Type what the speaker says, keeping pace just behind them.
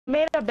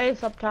made a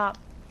base up top.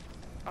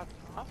 Up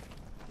top?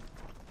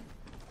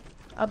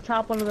 Up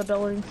top, one of the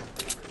buildings.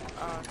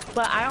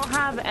 But I don't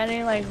have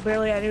any, like,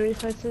 barely any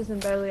resources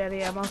and barely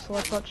any ammo, so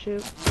let's not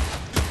shoot.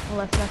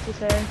 Unless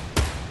necessary.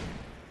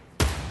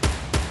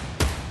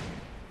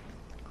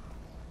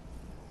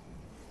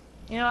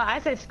 You know what, I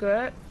say screw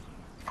it.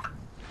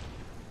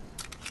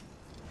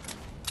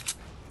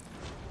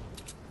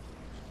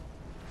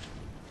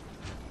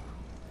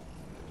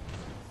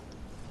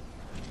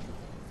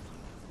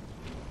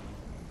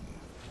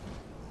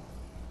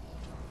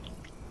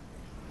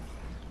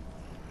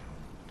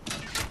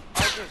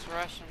 Archer's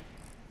rushing.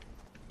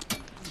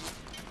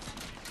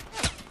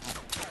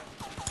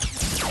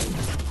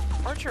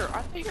 Archer,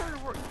 I think you're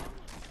gonna work.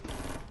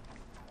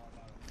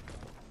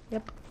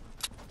 Yep.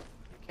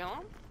 You kill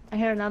him? I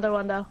hear another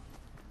one though.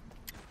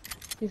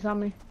 He's on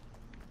me.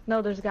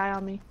 No, there's a guy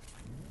on me.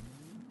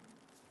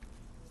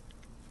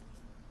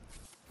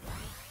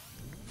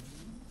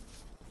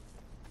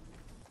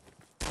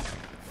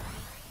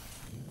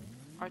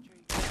 Archer,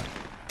 you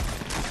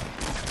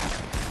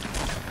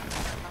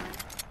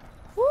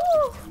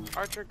Woo!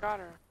 Archer got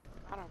her.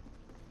 Got him.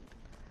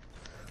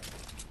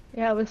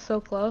 Yeah, it was so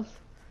close.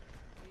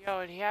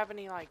 Yo, did he have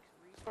any, like,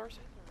 resources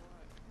or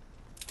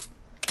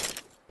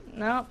what?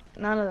 Nope,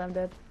 none of them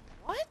did.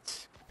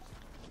 What?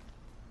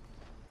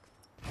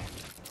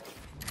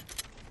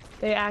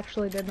 They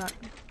actually did not.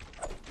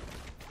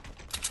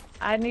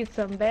 I need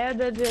some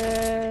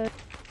bandages.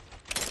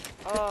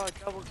 Oh,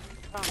 double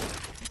pump.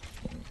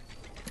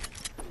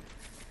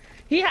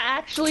 He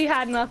actually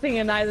had nothing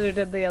and neither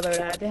did the other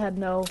guy. They had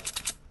no,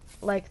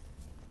 like,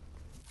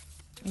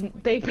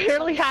 they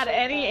barely had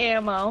any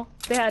ammo.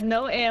 They had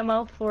no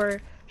ammo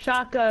for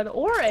shotgun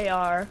or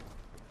AR.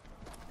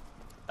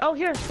 Oh,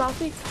 here,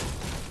 Salty.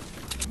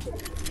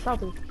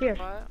 Salty, here.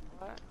 What?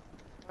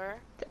 Where?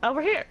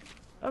 Over here.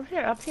 Over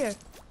here, up here.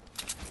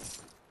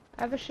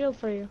 I have a shield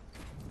for you.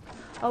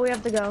 Oh, we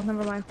have to go.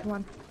 Never mind. Come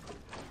on.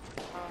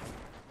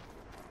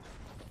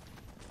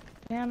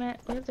 Damn it.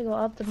 We have to go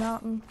up the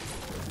mountain.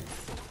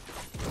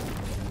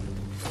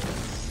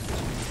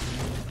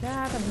 Yeah,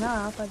 I have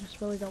enough. I just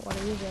really don't want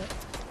to use it.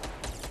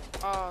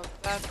 Oh,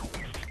 that's...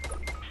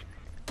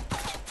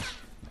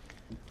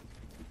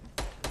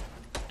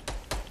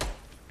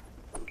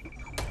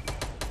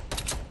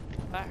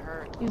 That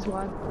hurt. He's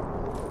one.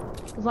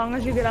 As long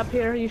as you get up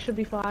here, you should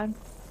be fine.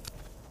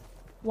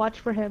 Watch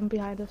for him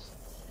behind us.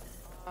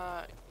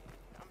 I'm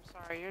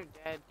sorry, you're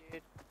dead,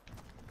 dude.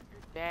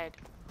 You're dead.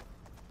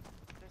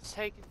 Just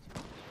taking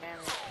too much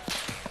damage.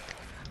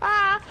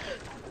 Ah!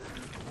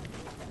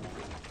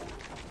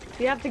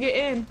 You have to get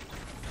in.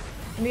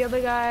 And the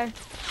other guy is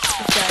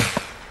dead.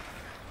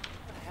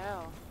 What the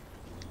hell?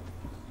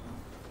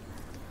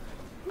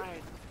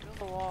 Alright, build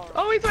the wall.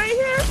 Oh, he's right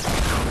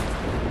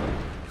here!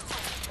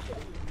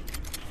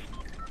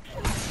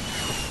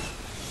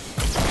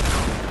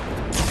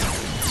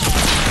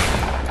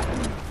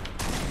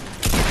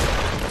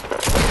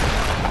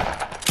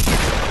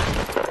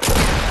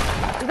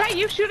 Is that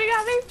you shooting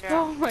at me? Yeah.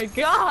 Oh my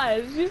gosh!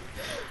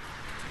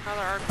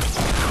 Another arc.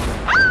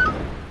 Ah!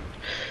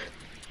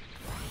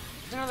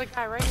 There's another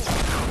guy right here.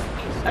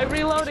 I'm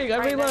reloading, He's I'm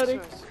right next to reloading.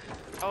 us.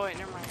 Oh wait,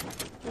 never mind.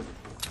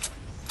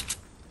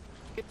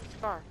 Get the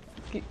scar.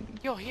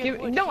 Yo, he had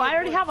wood. No, he I had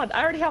already wood. have one.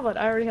 I already have one.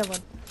 I already have one.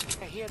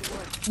 Yeah, he had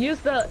wood.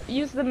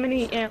 Use the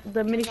mini Yeah.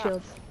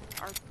 shields.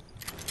 Arc.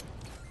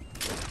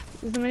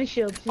 Use the mini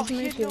shields. Oh, Use the he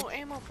mini had shields. no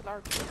ammo for the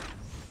RPG.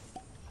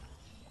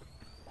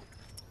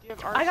 Do you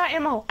have arc? I got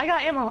ammo. I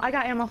got ammo. I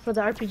got ammo for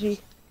the RPG.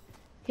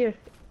 Here,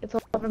 it's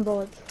 11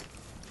 bullets.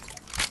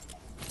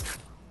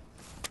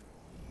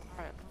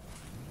 Alright.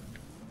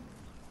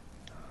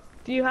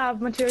 Do you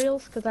have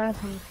materials? Cause I have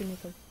some if you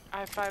need them. I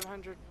have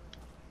 500.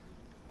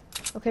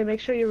 Okay, make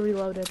sure you're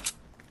reloaded.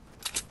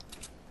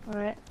 All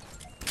right.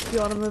 Do you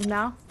want to move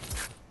now?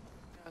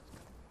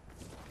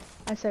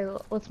 I say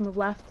let's move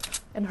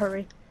left and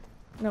hurry.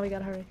 No, we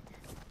gotta hurry.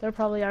 They're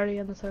probably already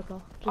in the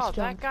circle. Just Oh,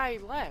 jump. that guy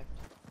left.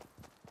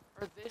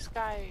 Or this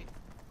guy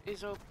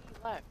is OP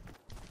left.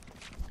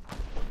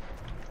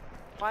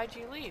 Why'd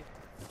you leave?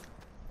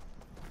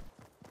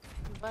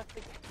 You left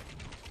the game.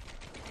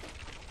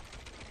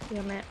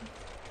 Damn it.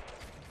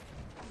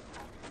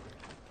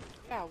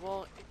 Yeah,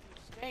 well, if you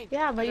stayed.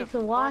 Yeah, but you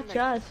could've can won watch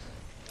the- us.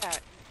 Yeah, you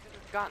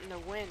could have gotten the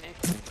win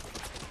if.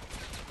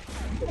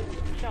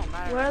 It don't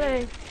matter. Where are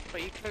they?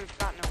 But you could have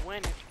gotten a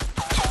win if.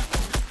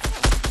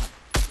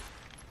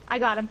 I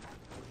got him.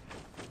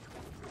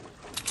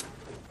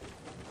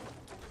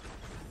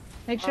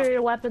 Make sure Oh.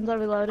 your weapons are Are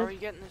reloaded. we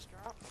getting this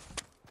drop?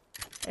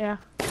 Yeah.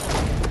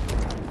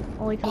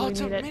 Only Oh, because it's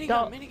we a need it. minigun,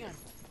 Don't. minigun.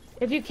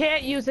 If you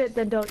can't use it,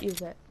 then don't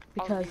use it.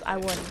 Because use I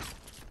it. wouldn't.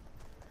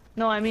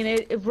 No, I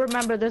mean,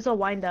 remember, there's a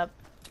wind up.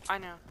 I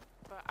know,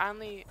 but I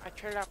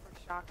traded out for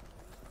shotgun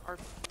or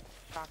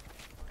shotgun.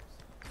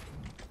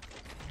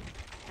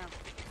 Yeah.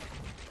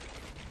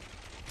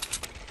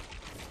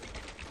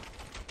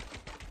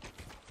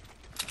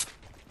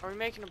 Are we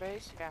making a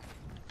base? Yeah.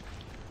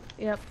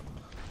 Yep.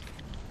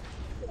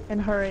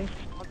 And hurry.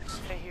 I'll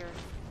just stay here.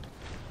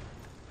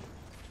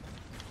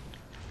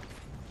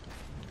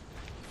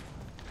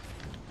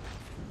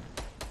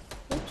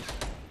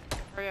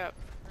 Hurry up.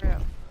 Hurry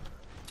up.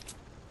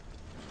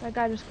 That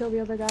guy just killed the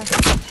other guy.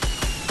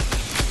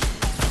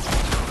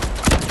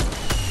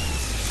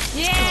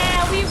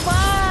 Yeah, we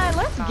won!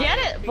 Let's get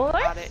it, boys!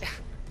 Got it.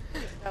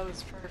 That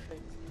was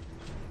perfect.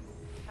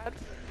 How did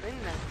we win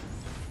that?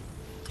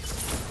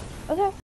 Okay.